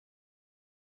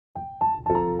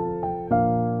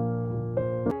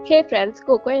Hey friends,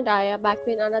 Coco and I are back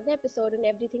with another episode on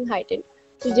Everything Heightened.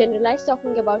 To generalize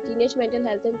talking about teenage mental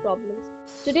health and problems.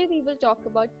 Today we will talk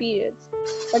about periods.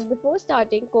 But before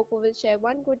starting, Coco will share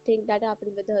one good thing that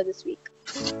happened with her this week.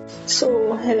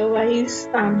 So, hello guys.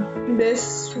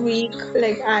 This week,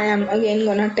 I am again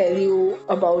gonna tell you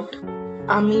about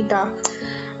Amita,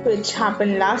 which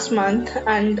happened last month,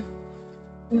 and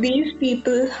these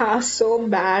people are so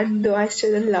bad. Though I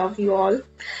still love you all.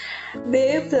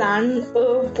 They planned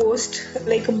a post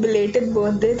like a belated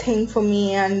birthday thing for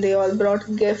me, and they all brought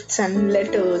gifts and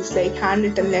letters, like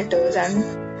handwritten letters,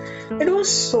 and it was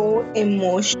so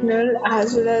emotional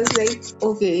as well as like,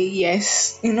 okay,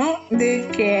 yes, they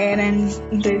care and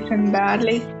this and that.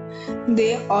 Like,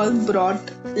 they all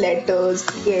brought letters,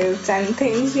 gifts, and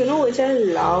things, which I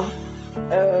love,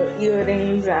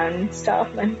 earrings and stuff.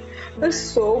 And it was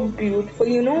so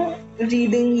beautiful,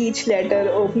 reading each letter,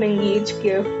 opening each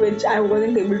gift, which I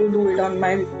wasn't able to do it on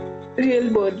my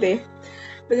real birthday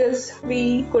because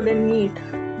we couldn't meet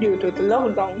due to the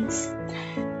lockdowns.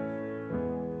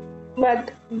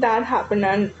 But that happened,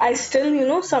 and I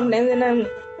still, sometimes when I'm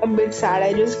a bit sad,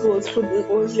 I just go through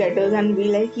those letters and be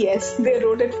like, yes, they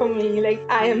wrote it for me. Like,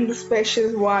 I am the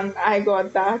special one. I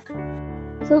got that.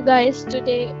 So guys,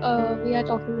 today we are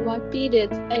talking about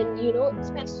periods and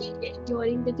especially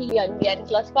during the we are in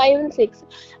class 5 and 6.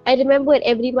 I remember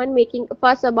everyone making a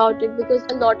fuss about it because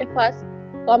a lot of us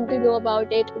come to know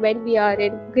about it when we are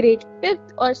in grade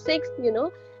 5th or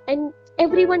 6th, and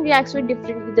everyone reacts very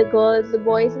differently, the girls, the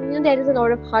boys, and there is a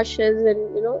lot of hushes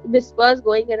and whispers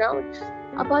going around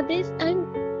about this.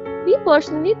 And we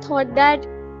personally thought that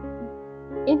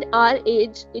in our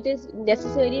age it is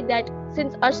necessary that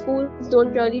since our schools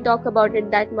don't really talk about it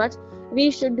that much,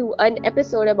 we should do an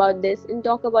episode about this and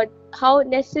talk about how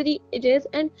necessary it is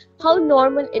and how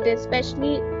normal it is,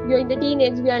 especially during the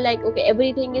teenage. We are like, okay,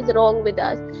 everything is wrong with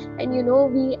us, and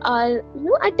we are,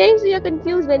 at times we are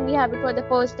confused when we have it for the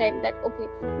first time, that okay,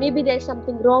 maybe there's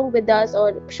something wrong with us,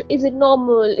 or is it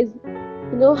normal, is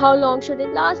how long should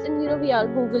it last, and we are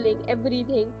googling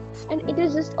everything, and it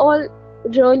is just all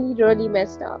really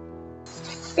messed up.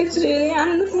 It's really,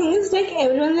 and the thing is, like,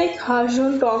 everyone's like, hush,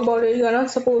 don't talk about it. You're not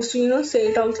supposed to, say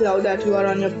it out loud that you are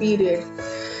on your period.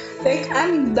 Like,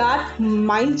 and that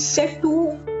mindset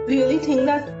to really think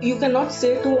that you cannot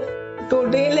say to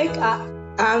today, like,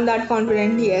 I'm that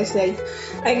confident, yes, like,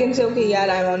 I can say, okay, yeah,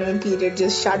 I'm on my period,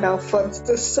 just shut up, for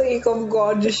the sake of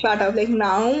God, just shut up. Like,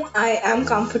 now I am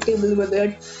comfortable with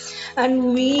it.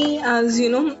 And we, as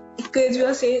kids, we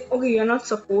are saying, okay, you're not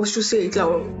supposed to say it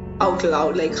out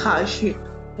loud, like, hush,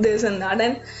 this and that.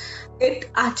 And it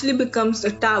actually becomes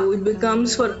a taboo. It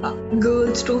becomes for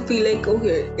girls to feel like,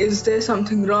 okay, is there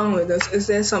something wrong with us? Is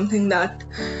there something that,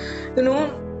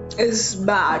 is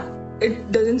bad?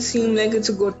 It doesn't seem like it's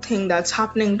a good thing that's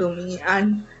happening to me.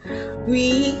 And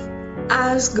we,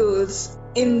 as girls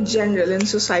in general in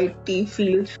society,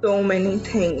 feel so many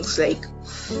things. Like,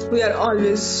 we are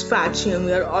always fat shamed,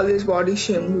 we are always body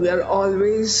shamed, we are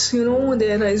always,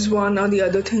 there is one or the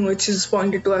other thing which is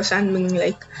pointed to us and being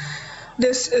like,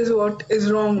 this is what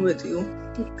is wrong with you.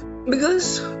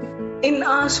 Because in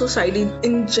our society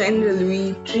in general,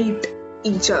 we treat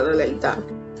each other like that.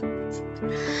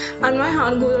 And my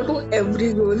heart goes out to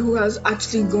every girl who has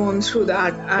actually gone through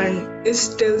that and is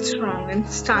still strong and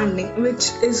standing, which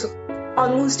is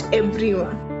almost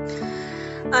everyone.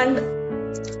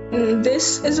 And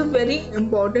this is a very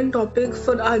important topic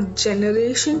for our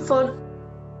generation, for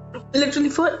literally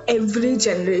for every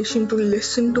generation to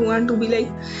listen to and to be like,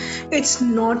 it's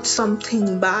not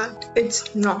something bad.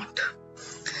 It's not.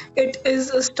 It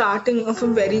is a starting of a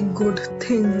very good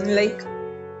thing. Like,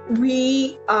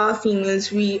 we are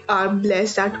females, we are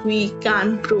blessed that we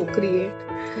can procreate,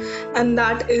 and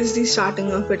that is the starting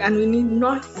of it. And we need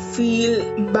not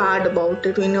feel bad about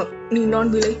it. We need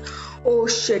not be like, oh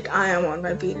shit, I am on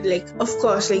my period. Like, of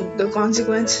course, like, the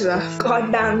consequences are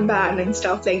goddamn bad and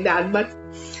stuff like that, but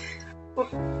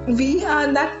we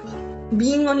are that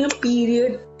being on your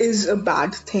period is a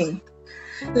bad thing.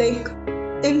 Like,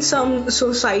 in some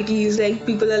societies, like,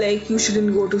 people are like, you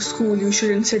shouldn't go to school, you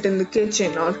shouldn't sit in the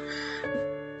kitchen,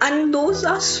 and those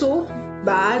are so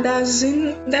bad, as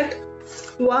in that,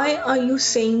 why are you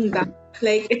saying that?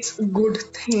 Like, it's a good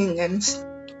thing, and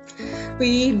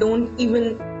we don't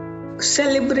even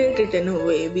celebrate it in a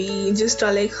way. We just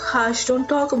are like, hush, don't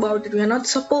talk about it. We are not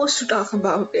supposed to talk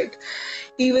about it.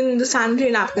 Even the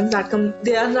sanitary napkins that come,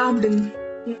 they are wrapped in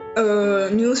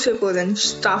newspapers and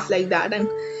stuff like that. And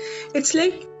it's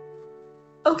like,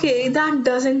 okay, that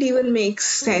doesn't even make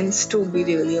sense, to be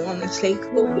really honest. Like,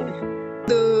 okay,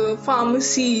 the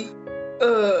pharmacy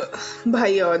uh,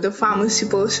 bhaiya, the pharmacy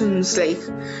person's like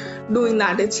doing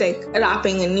that. It's like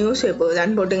wrapping in newspapers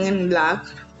and putting in black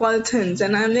polythenes,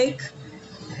 and I'm like,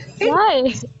 it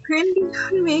Why? really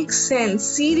doesn't make sense.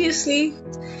 Seriously,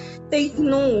 like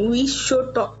no, we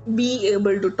should be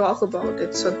able to talk about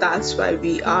it. So that's why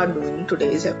we are doing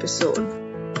today's episode.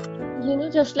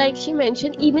 Just like she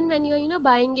mentioned, even when you're,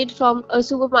 buying it from a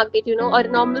supermarket, or a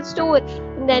normal store,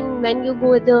 and then when you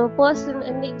go, the person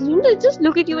and they just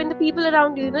look at you and the people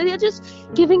around you, they're just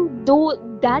giving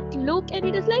that look, and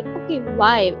it is like, okay,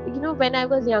 why? When I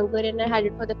was younger and I had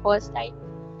it for the first time,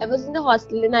 I was in the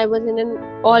hostel and I was in an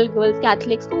all-girls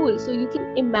Catholic school, so you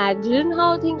can imagine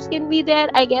how things can be there.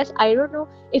 I guess I don't know.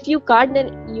 If you can't,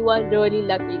 then you are really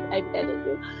lucky. I'm telling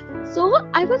you. So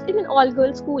I was in an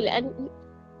all-girls school, and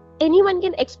anyone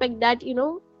can expect that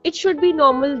it should be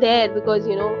normal there, because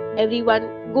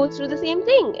everyone goes through the same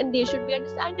thing and they should be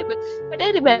understandable. But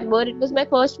I remember it was my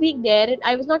first week there and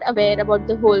I was not aware about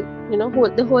the whole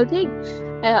the whole thing,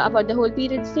 about the whole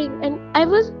periods thing. And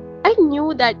I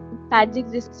knew that pads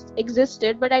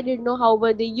existed, but I didn't know how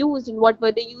were they used and what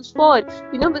were they used for,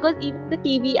 because even the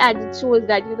TV ads, it shows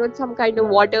that it's some kind of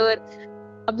water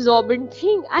absorbent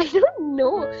thing. I don't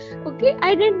know. Okay,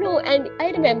 I didn't know. And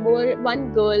I remember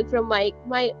one girl from my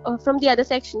from the other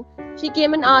section, she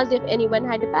came and asked if anyone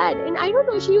had a pad, and I don't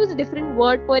know, she used a different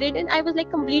word for it, and I was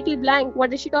like completely blank,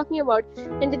 what is she talking about?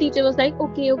 And the teacher was like,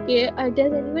 okay,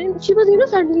 does anyone? And she was,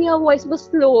 suddenly her voice was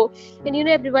slow, and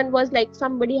everyone was like,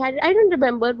 somebody had it. I don't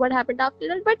remember what happened after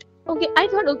that, but okay, I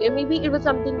thought, okay, maybe it was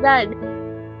something bad.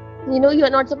 You're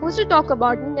not supposed to talk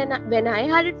about it. And then when I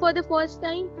had it for the first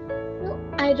time,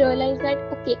 I realized that,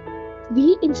 okay,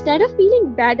 we, instead of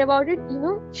feeling bad about it,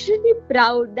 should be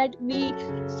proud that we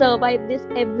survive this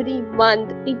every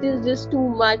month. It is just too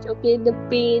much. Okay, the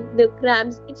pain, the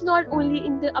cramps, it's not only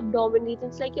in the abdomen region,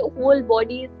 it's like your whole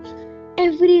body is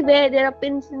everywhere. There are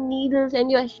pins and needles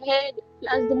and your head,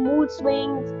 plus the mood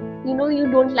swings.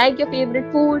 You don't like your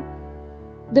favorite food,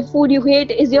 the food you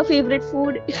hate is your favorite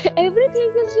food.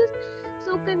 Everything is just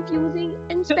so confusing,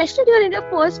 and especially during the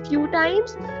first few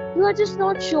times, you are just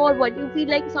not sure what you feel,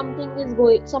 like something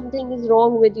is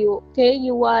wrong with you. Okay,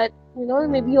 you are,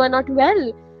 maybe you are not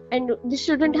well, and this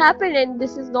shouldn't happen, and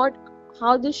this is not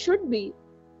how this should be.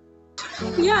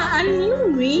 Yeah, and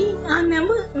I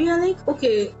remember we are like,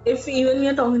 okay, if even we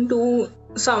are talking to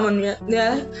someone, they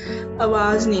are like,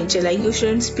 awaz nature, like you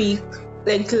shouldn't speak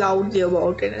like loudly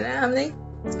about it. And I'm like,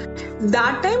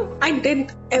 that time I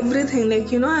did everything,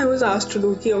 like I was asked to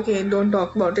do, okay, don't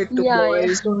talk about it to Yeah.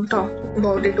 boys, don't talk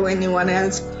about it to anyone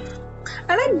else.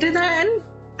 And I did that, and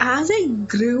as I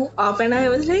grew up, and I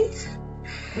was like,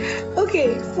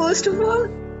 okay, first of all,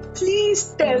 please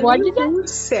tell What me did I? who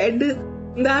said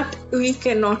that we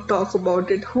cannot talk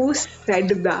about it. Who said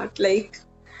that? Like,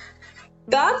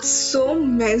 that's so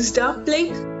messed up.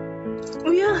 Like,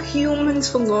 we are humans,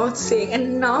 for God's sake.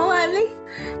 And now I'm like,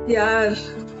 yeah,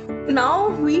 now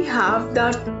we have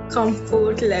that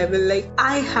comfort level. Like,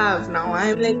 I have now.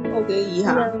 I'm like, okay,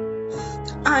 yeah,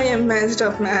 I am messed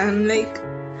up, man. Like,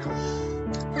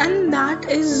 and that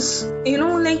is,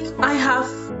 like, I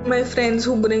have my friends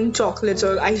who bring chocolates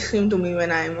or ice cream to me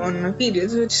when I'm on my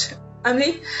periods, which I'm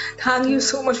like, thank you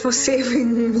so much for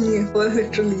saving me, for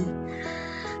literally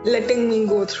letting me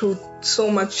go through so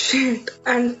much shit.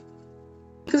 And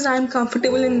because I'm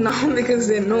comfortable in now, because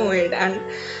they know it, and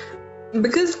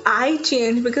because I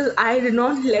changed, because I did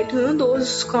not let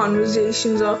those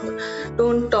conversations of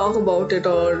don't talk about it,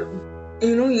 or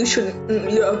you should,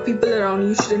 your people around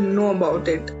you shouldn't know about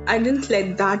it. I didn't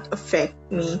let that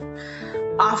affect me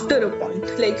after a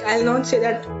point. Like, I'll not say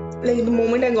that, like, the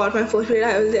moment I got my first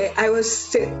period, I was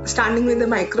standing with the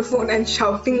microphone and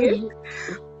shouting it.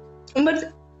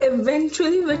 But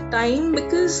eventually with time,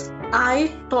 because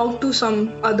I talked to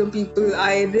some other people,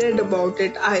 I read about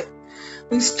it,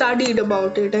 we studied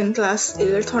about it in class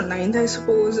 8th or 9th, I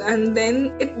suppose, and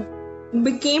then it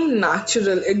became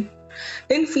natural. It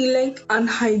didn't feel like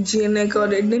unhygienic, or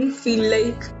it didn't feel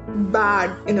like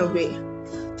bad in a way.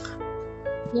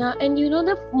 Yeah, and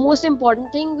the most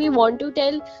important thing we want to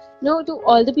tell, to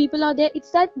all the people out there,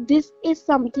 it's that this is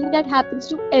something that happens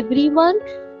to everyone,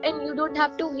 and you don't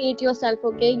have to hate yourself,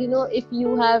 okay? If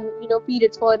you have,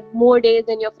 periods for more days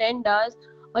than your friend does,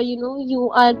 or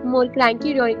you are more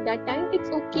cranky during that time, it's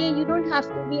okay. You don't have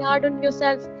to be hard on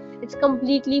yourself. It's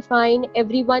completely fine.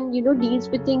 Everyone, deals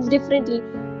with things differently,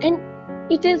 and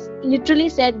it is literally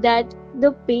said that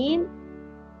the pain,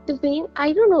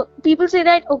 I don't know, people say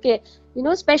that, okay,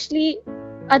 especially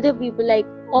other people like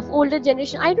of older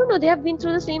generation, I don't know, they have been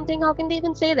through the same thing, how can they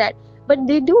even say that? but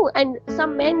they do, and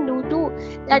some men do too.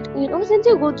 That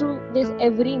since you go through this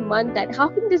every month, that how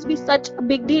can this be such a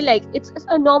big deal? Like it's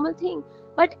a normal thing.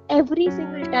 But every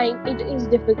single time it is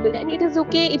difficult, and it is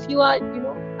okay if you are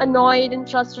annoyed and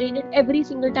frustrated every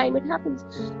single time it happens,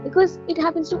 because it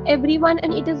happens to everyone,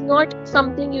 and it is not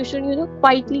something you should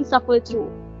quietly suffer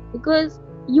through, because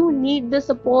you need the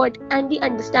support and the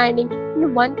understanding.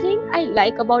 One thing I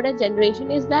like about our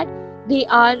generation is that they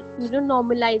are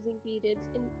normalizing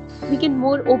periods, and we can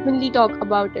more openly talk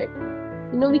about it.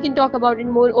 We can talk about it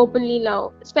more openly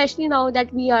now, especially now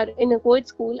that we are in a co-ed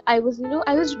school. I was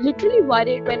literally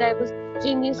worried when I was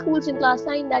changing schools in class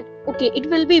 9 that okay, it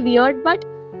will be weird, but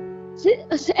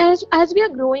as we are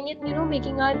growing and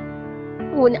making our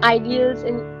own ideals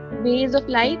and ways of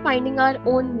life, finding our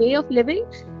own way of living,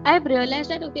 I have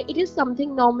realized that okay, it is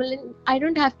something normal, and I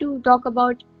don't have to talk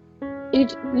about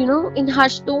it in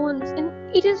hushed tones,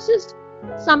 and it is just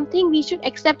something we should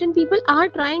accept, and people are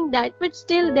trying that, but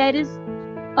still there is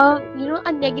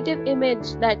a negative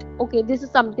image that okay, this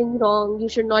is something wrong, you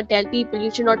should not tell people,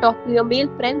 you should not talk to your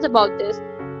male friends about this,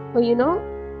 or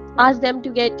ask them to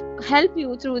get help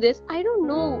you through this. I don't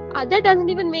know, that doesn't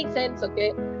even make sense.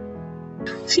 Okay.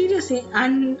 Seriously,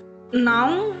 and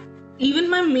now even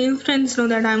my male friends know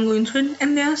that I'm going through it,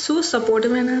 and they are so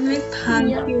supportive, and I'm like, thank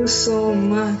Yeah. you so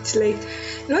much. Like,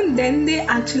 then they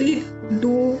actually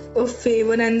do a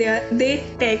favor, and they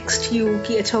text you,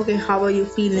 ki, "Acha, okay, how are you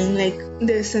feeling?" Like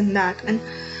this and that, and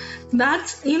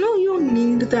that's you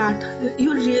need that.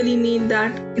 You really need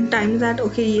that in times that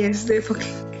okay, yes, they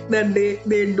fucking that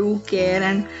they do care,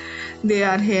 and they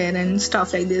are here and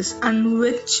stuff like this, and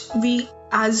which we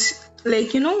as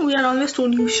like we are always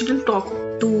told you shouldn't talk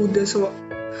to this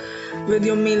with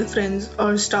your male friends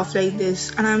or stuff like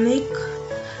this, and I'm like,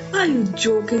 are you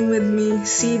joking with me?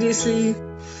 Seriously?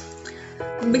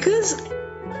 Because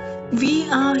we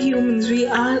are humans, we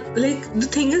are like, the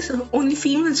thing is only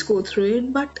females go through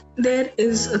it, but there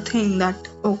is a thing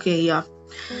that okay, yeah,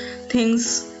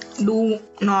 things do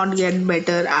not get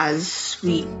better as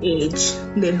we age.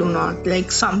 They do not.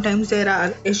 Like sometimes there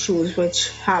are issues which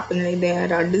happen, like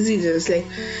there are diseases, like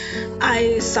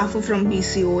I suffer from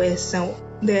PCOS, so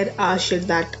there are shit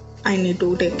that I need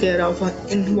to take care of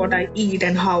in what I eat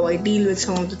and how I deal with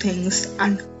some of the things,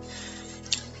 and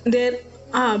there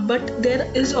are, but there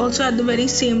is also at the very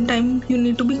same time you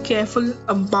need to be careful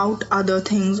about other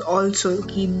things also.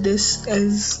 This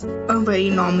is a very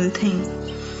normal thing.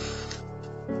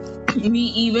 We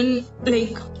even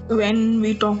like when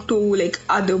we talk to like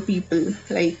other people,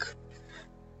 like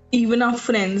even our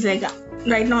friends, like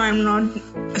right now I'm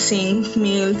not saying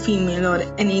male, female or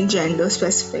any gender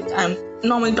specific, I'm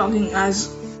normally talking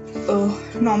as a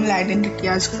normal identity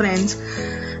as friends,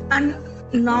 and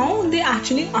now they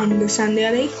actually understand. They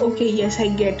are like, okay, yes, I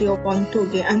get your point,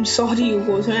 okay, I'm sorry you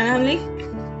go through, and I'm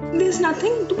like, there's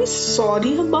nothing to be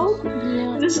sorry about.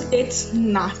 Yeah. It's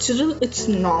natural, it's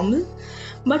normal,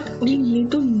 but we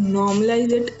need to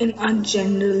normalize it in our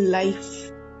general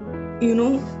life, you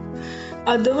know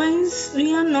otherwise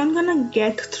we are not gonna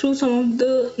get through some of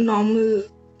the normal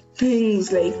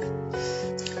things. Like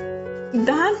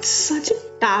that's such a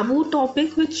taboo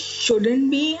topic which shouldn't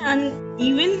be, and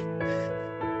even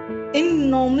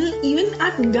in normal, even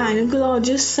at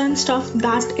gynecologists and stuff,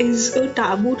 that is a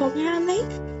taboo topic. I'm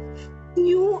like,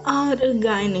 you are a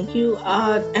gynec, you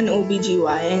are an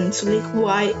OBGYN, so like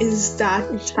why is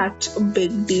that such a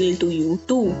big deal to you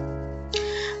too?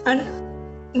 And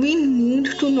we need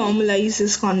to normalize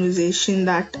this conversation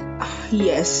that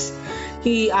yes,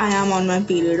 I am on my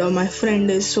period or my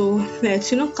friend is, so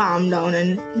let's calm down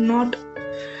and not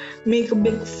make a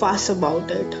big fuss about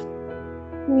it.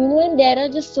 And there are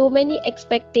just so many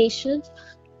expectations,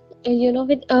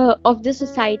 with of the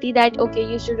society, that okay,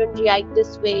 you shouldn't react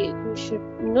this way, you should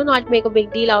not make a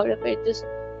big deal out of it, just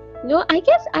I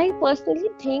guess I personally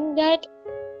think that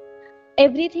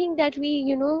everything that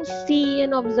we see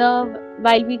and observe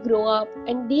while we grow up,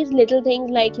 and these little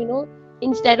things like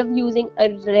instead of using a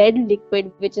red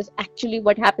liquid, which is actually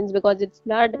what happens because it's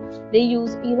blood, they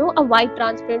use a white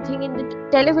transparent thing in the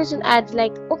television ads,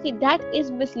 like okay, that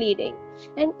is misleading.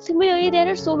 And similarly, there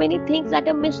are so many things that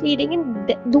are misleading,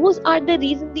 and those are the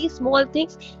reason, these small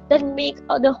things that make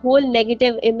the whole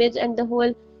negative image, and the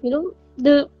whole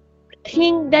the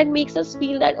thing that makes us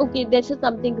feel that okay, this is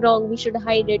something wrong, we should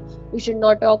hide it, we should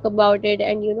not talk about it,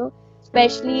 and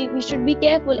especially we should be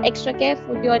careful, extra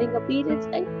careful during our periods.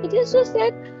 And it is just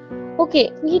that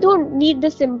okay, we don't need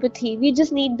the sympathy, we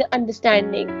just need the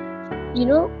understanding.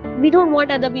 We don't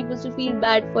want other people to feel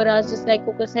bad for us, just like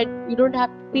Coco said,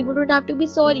 people don't have to be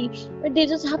sorry, but they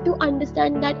just have to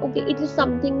understand that okay, it is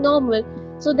something normal,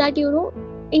 so that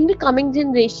in the coming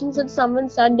generations, if someone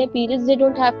start their periods, they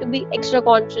don't have to be extra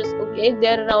conscious. Okay, if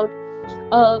they're around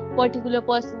a particular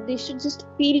person, they should just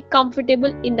feel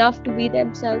comfortable enough to be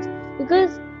themselves.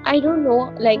 Because I don't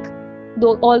know, like,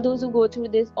 though all those who go through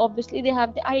this, obviously they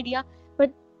have the idea,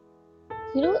 but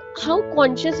how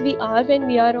conscious we are when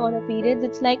we are on a periods.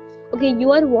 It's like, okay,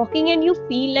 you are walking and you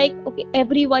feel like, okay,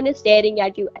 everyone is staring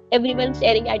at you, everyone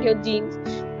staring at your jeans.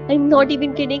 I'm not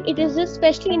even kidding. It is just,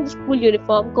 especially in the school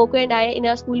uniform. Coco and I, in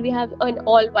our school, we have an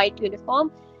all white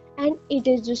uniform, and it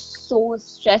is just so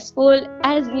stressful.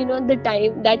 As the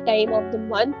time, that time of the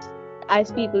month,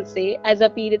 as people say, as our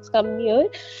periods come near,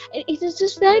 and it is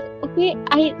just that, okay,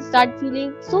 I start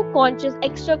feeling so conscious,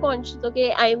 extra conscious.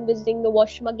 Okay, I'm visiting the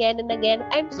washroom again and again.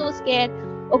 I'm so scared.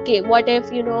 Okay, what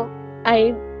if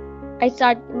I I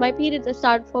start my periods, I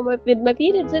start with my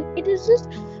periods, and it is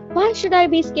just, why should I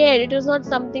be scared? It is not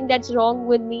something that's wrong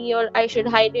with me, or I should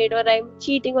hide it, or I'm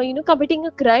cheating, or committing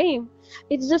a crime.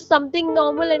 It's just something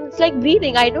normal, and it's like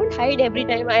breathing. I don't hide every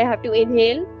time I have to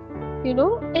inhale,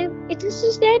 and it is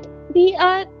just that we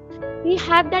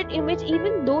have that image,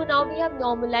 even though now we have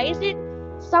normalized it.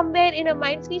 Somewhere in our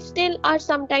minds, we still are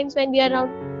sometimes, when we are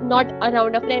around, not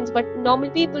around our friends but normal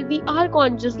people, we are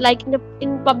conscious, like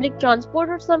in public transport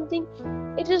or something.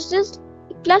 It is just,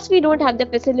 plus we don't have the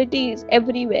facilities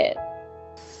everywhere.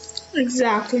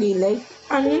 Exactly. Like,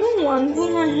 and one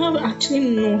thing I have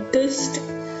actually noticed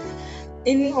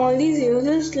in all these years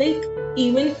is like,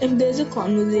 even if there's a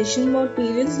conversation about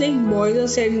periods, like boys are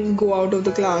said go out of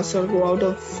the class or go out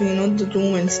of the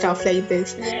room and stuff like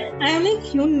this. Yeah. I'm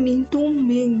like, you need to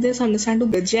make this understand to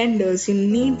the genders. You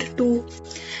need to,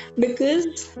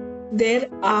 because there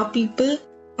are people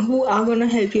who are gonna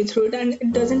help you through it, and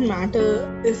it doesn't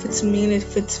matter if it's male,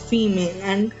 if it's female,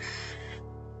 and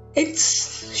it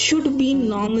should be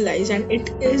normalized, and it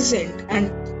isn't.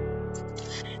 And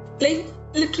like,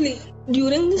 literally,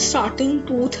 during the starting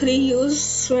 2-3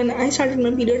 years when I started my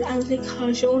period, I was like,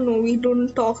 Harsha, no, we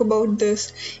don't talk about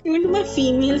this. Even to my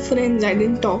female friends, I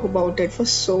didn't talk about it for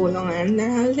so long. And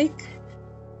then I was like,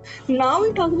 now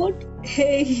we talk about,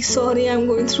 hey, sorry, I'm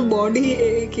going through body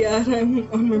ache, yeah, I'm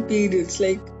on my periods.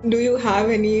 Like, do you have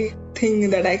anything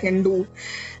that I can do?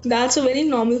 That's a very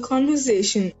normal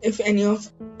conversation. If any of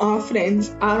our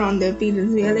friends are on their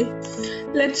periods, we are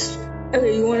like,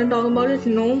 okay, you want to talk about it?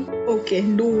 No? Okay,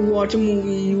 watch a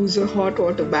movie, use a hot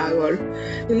water bag,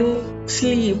 or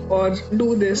sleep, or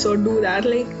do this or do that.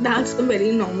 Like, that's a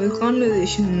very normal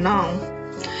conversation now.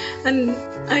 And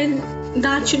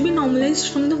that should be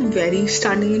normalized from the very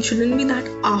starting. It shouldn't be that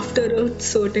after a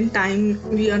certain time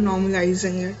we are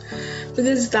normalizing it,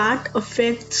 because that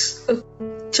affects a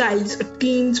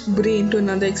teen's brain to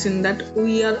another extent, that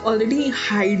we are already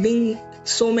hiding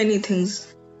so many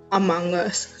things among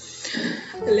us,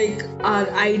 like our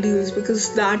ideals,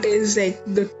 because that is like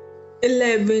the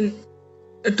 11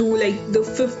 to like the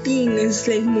 15 is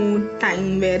like more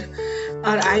time where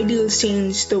our ideals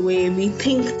change, the way we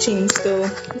think change, the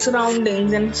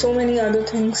surroundings and so many other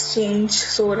things change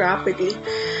so rapidly.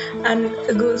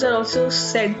 And girls are also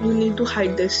said, you need to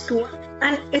hide this too,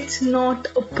 and it's not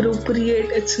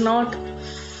appropriate, it's not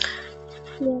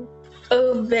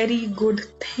a very good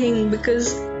thing,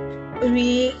 because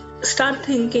we start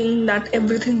thinking that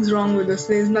everything's wrong with us,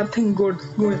 there's nothing good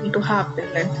going to happen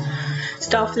and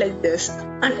stuff like this.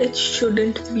 And it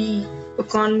shouldn't be a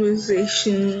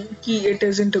conversation it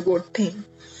isn't a good thing.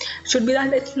 It should be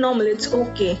that it's normal, it's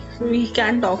okay, we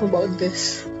can talk about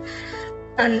this.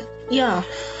 And yeah.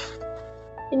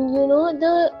 And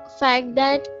the fact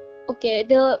that, okay,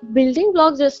 the building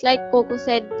blocks, just like Coco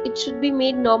said, it should be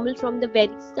made normal from the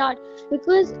very start.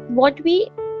 Because what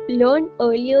we learn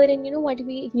earlier, and what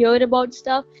we hear about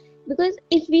stuff, because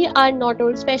if we are not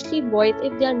told, especially boys,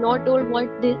 if they are not told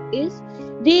what this is,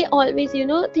 they always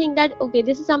think that, okay,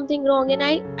 this is something wrong. And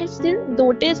I still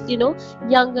noticed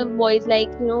younger boys, like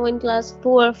in class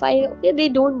 4 or 5, okay, they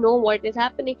don't know what is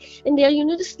happening, and they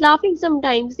are just laughing.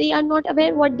 Sometimes they are not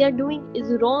aware what they are doing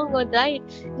is wrong or right.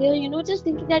 They are just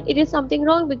thinking that it is something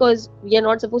wrong because we are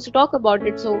not supposed to talk about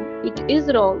it, so it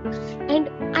is wrong. And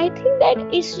I think that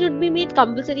it should be made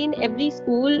compulsory in every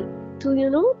school to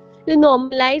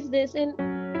normalize this, and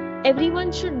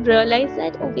everyone should realize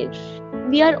that, okay,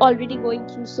 we are already going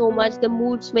through so much, the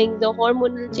mood swings, the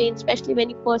hormonal change, especially when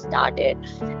you first started,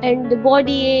 and the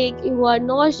body ache, you are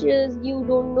nauseous, you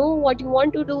don't know what you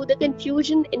want to do, the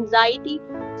confusion, anxiety,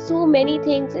 so many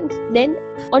things. And then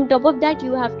on top of that,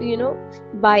 you have to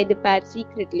buy the pad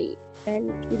secretly,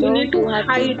 and you need to have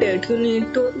hide it, you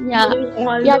need to yeah,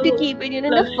 all you have to keep it in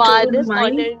the farthest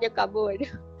corner in your cupboard.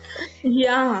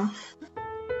 Yeah.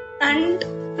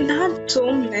 And that's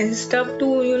so messed up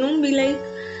to be like,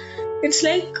 It's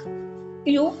like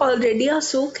you already are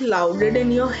so clouded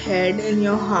in your head, in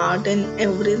your heart, and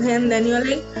everything, and then you're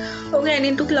like, okay, I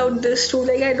need to cloud this too.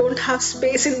 Like, I don't have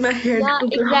space in my head Yeah, to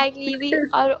cloud exactly. We this.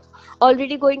 are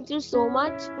already going through so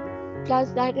much.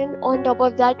 Plus that, and on top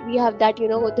of that, we have that,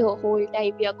 the whole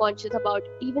time we are conscious about,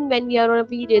 even when we are on a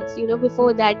periods,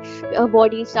 before that, our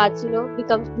body starts,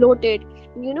 becomes bloated.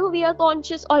 We are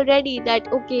conscious already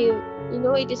that, okay,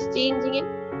 it is changing,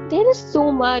 and there is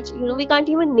so much, we can't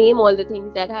even name all the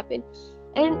things that happen.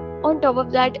 And on top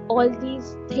of that, all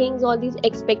these things, all these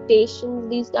expectations,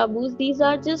 these taboos, these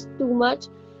are just too much.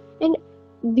 And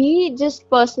we just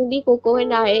personally, Coco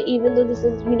and I, even though this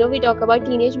is, we talk about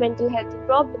teenage mental health and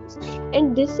problems,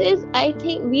 and this is, I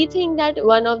think, we think that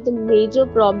one of the major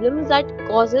problems that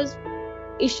causes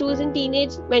issues in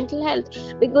teenage mental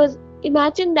health. Because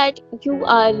imagine that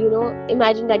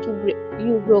imagine that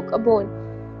you broke a bone,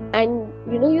 and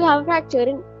you have a fracture,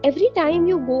 and every time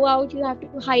you go out you have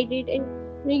to hide it, and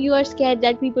you are scared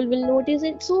that people will notice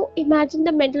it. So imagine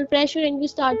the mental pressure, and you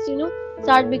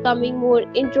start becoming more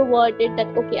introverted, that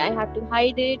okay, I have to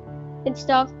hide it and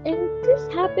stuff. And this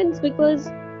happens because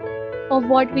of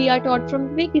what we are taught from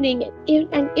the beginning.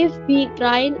 And if we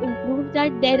try and improve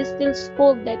that, there is still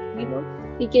scope that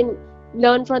we can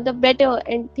learn from the better,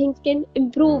 and things can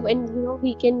improve, and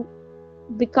we can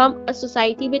become a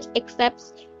society which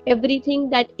accepts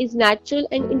everything that is natural,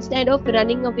 and instead of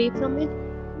running away from it,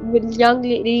 with young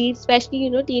ladies,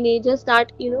 especially teenagers,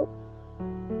 start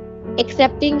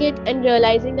accepting it and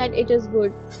realizing that it is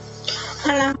good.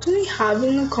 And actually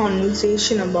having a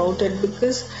conversation about it,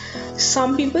 because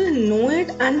some people know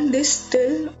it and they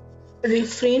still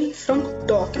refrain from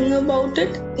talking about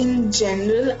it in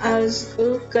general as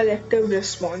a collective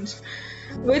response,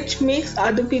 which makes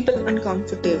other people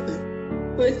uncomfortable,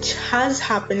 which has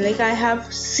happened. Like, I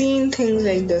have seen things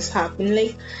like this happen.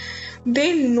 Like,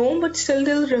 they know but still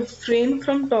they'll refrain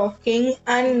from talking,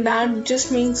 and that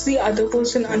just makes the other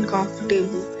person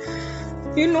uncomfortable.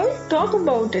 Talk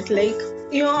about it. Like,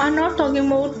 you are not talking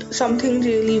about something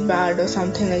really bad or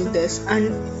something like this,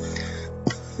 and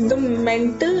the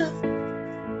mental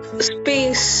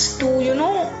space to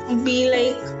be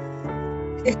like,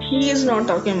 if he is not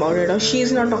talking about it or she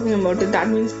is not talking about it, that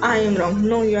means I am wrong.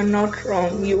 No, you are not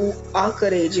wrong. You are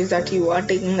courageous that you are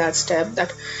taking that step,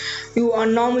 that you are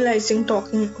normalizing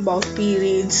talking about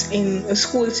periods in a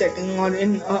school setting or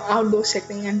in an outdoor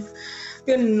setting, and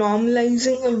you're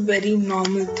normalizing a very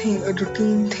normal thing, a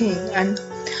routine thing. And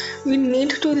we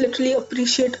need to literally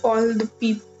appreciate all the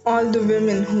people, all the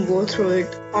women who go through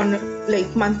it on a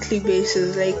like monthly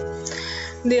basis. Like,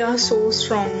 they are so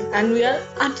strong, and we are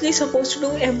actually supposed to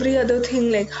do every other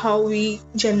thing like how we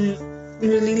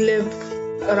generally live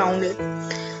around it.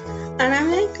 And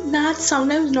I'm like, that's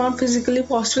sometimes not physically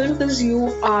possible because you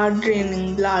are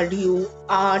draining blood, you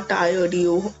are tired,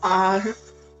 you are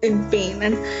in pain,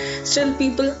 and still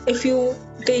people, if you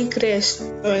take rest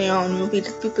when you're on your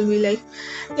period, people be like,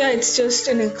 yeah, it's just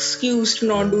an excuse to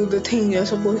not do the thing you're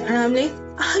supposed. And I'm like,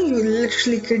 are you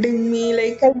literally kidding me?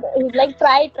 Like, Like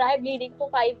try bleeding for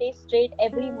 5 days straight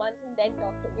every month and then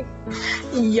talk to me.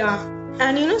 yeah.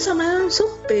 And sometimes I'm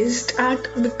so pissed at,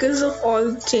 because of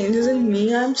all the changes in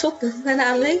me, I'm so pissed that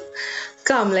I'm like,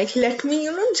 come, like, let me,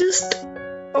 just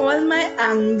all my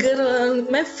anger or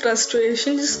my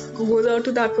frustration just goes out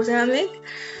to that person. I'm like,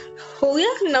 oh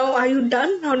yeah, now are you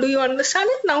done? Now do you understand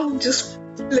it? Now just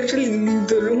literally leave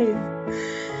the room.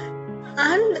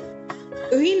 And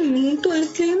we need to,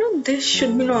 like, this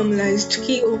should be normalized.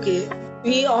 Ki, okay,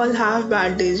 we all have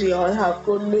bad days, we all have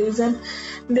good days, and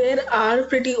there are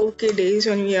pretty okay days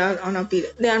when we are on our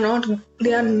period. There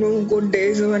are no good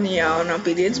days when we are on our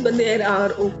periods, but there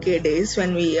are okay days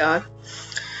when we are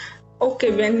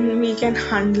okay, when we can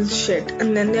handle shit.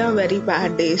 And then there are very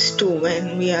bad days too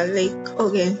when we are like,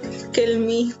 okay, kill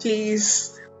me,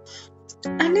 please.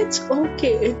 And it's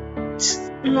okay. It's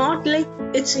not like,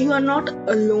 it's, you are not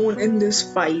alone in this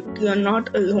fight. You are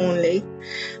not alone. Like,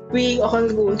 we all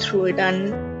go through it,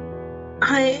 and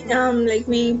I am like,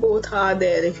 we both are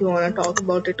there if you want to talk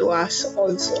about it to us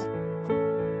also.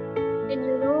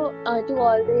 And to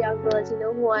all the young girls,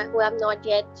 who have not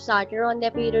yet started on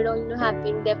their period, or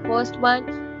having their first one,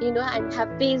 and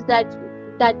have faced that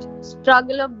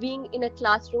struggle of being in a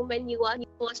classroom when you are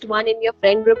first one in your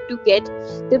friend group to get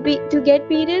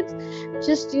periods.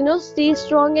 Just stay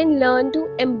strong and learn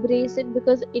to embrace it,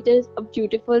 because it is a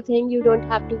beautiful thing. You don't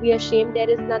have to be ashamed. There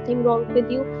is nothing wrong with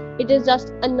you. It is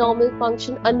just a normal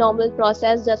function, a normal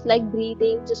process, just like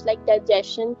breathing, just like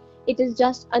digestion. It is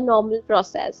just a normal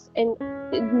process, and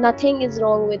nothing is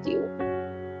wrong with you.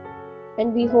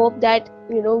 And we hope that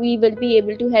we will be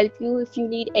able to help you if you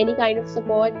need any kind of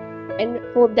support. and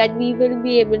hope that we will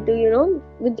be able to,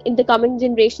 in the coming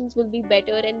generations will be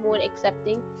better and more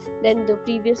accepting than the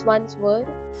previous ones were.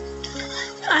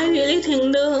 I really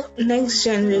think the next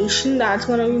generation that's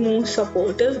gonna be more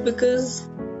supportive because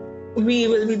we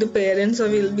will be the parents or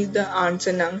we'll be the aunts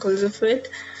and uncles of it.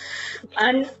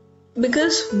 And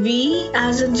because we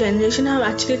as a generation have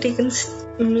actually taken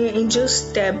major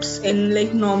steps in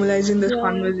like normalizing this Yeah,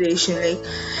 conversation, like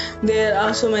there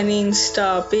are so many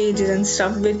Insta pages and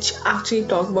stuff which actually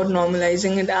talk about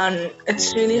normalizing it, and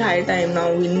it's really high time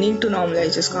now. We need to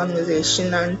normalize this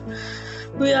conversation, and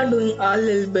we are doing a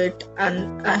little bit.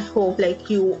 And I hope like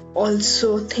you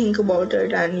also think about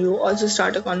it and you also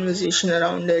start a conversation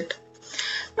around it.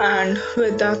 And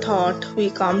with that thought, we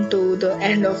come to the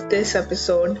end of this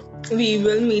episode. We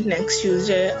will meet next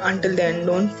Tuesday. Until then,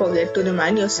 don't forget to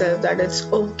remind yourself that it's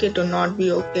okay to not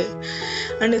be okay.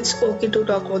 And it's okay to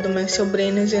talk about the mess your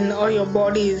brain is in or your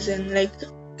body is in. Like,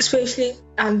 especially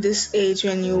at this age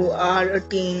when you are a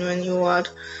teen, when you are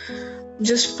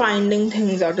just finding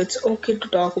things out, it's okay to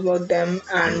talk about them.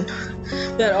 And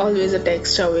we are always a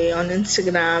text away on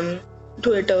Instagram,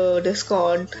 Twitter,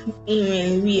 Discord,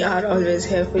 email. We are always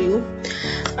here for you.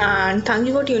 And thank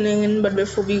you for tuning in. But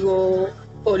before we go,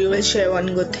 Ori will share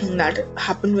one good thing that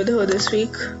happened with her this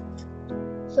week.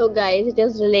 so guys, it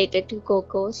is related to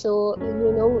Coco. So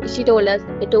she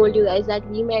told you guys that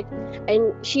we met,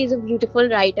 and she's a beautiful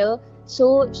writer.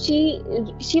 So she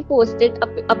posted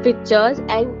a pictures,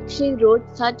 and she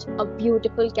wrote such a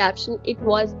beautiful caption. It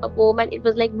was a poem, and it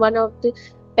was like one of the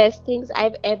best things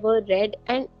I've ever read.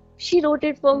 And she wrote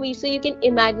it for me, so you can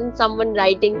imagine someone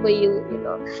writing for you.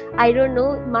 I don't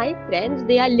know, my friends,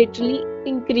 they are literally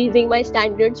increasing my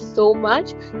standards so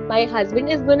much. My husband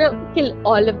is gonna kill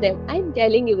all of them, I'm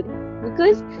telling you,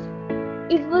 because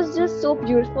it was just so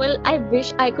beautiful. I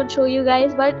wish I could show you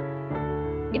guys, but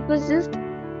it was just,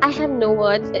 I have no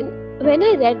words. And when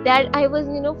I read that, I was,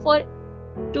 for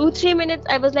 2-3 minutes,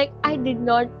 I was like, I did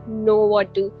not know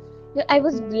what to. I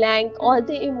was blank, all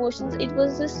the emotions. It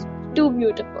was just too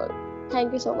beautiful.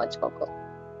 Thank you so much, Coco.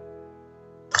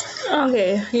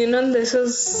 Okay, this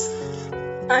is.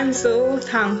 I'm so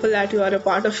thankful that you are a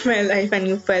part of my life and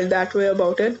you felt that way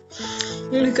about it.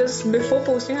 Because before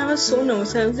posting, I was so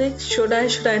nervous. I was like, should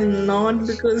I not?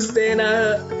 Because there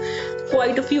are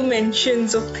quite a few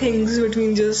mentions of things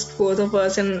between just both of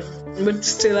us, and but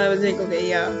still, I was like, okay,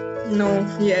 yeah,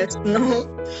 no, yes,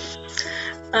 no.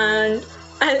 And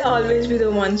I'll always be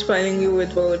the one spoiling you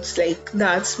with words. Like,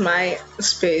 that's my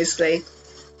space. Like,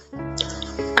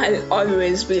 I'll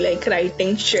always be like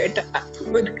writing shit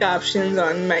with captions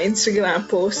on my Instagram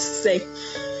posts. Like,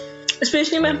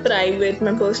 especially my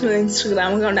personal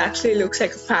Instagram account actually looks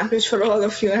like a fan page for all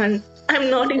of you, and I'm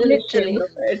not even ashamed Literally. of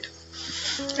it.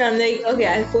 I'm like, okay,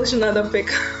 I'll post another pic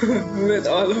with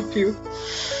all of you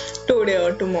today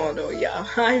or tomorrow. Yeah,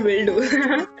 I will do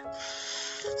that.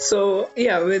 So,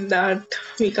 yeah, with that,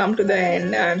 we come to the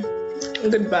end, and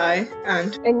goodbye.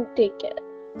 And And take care.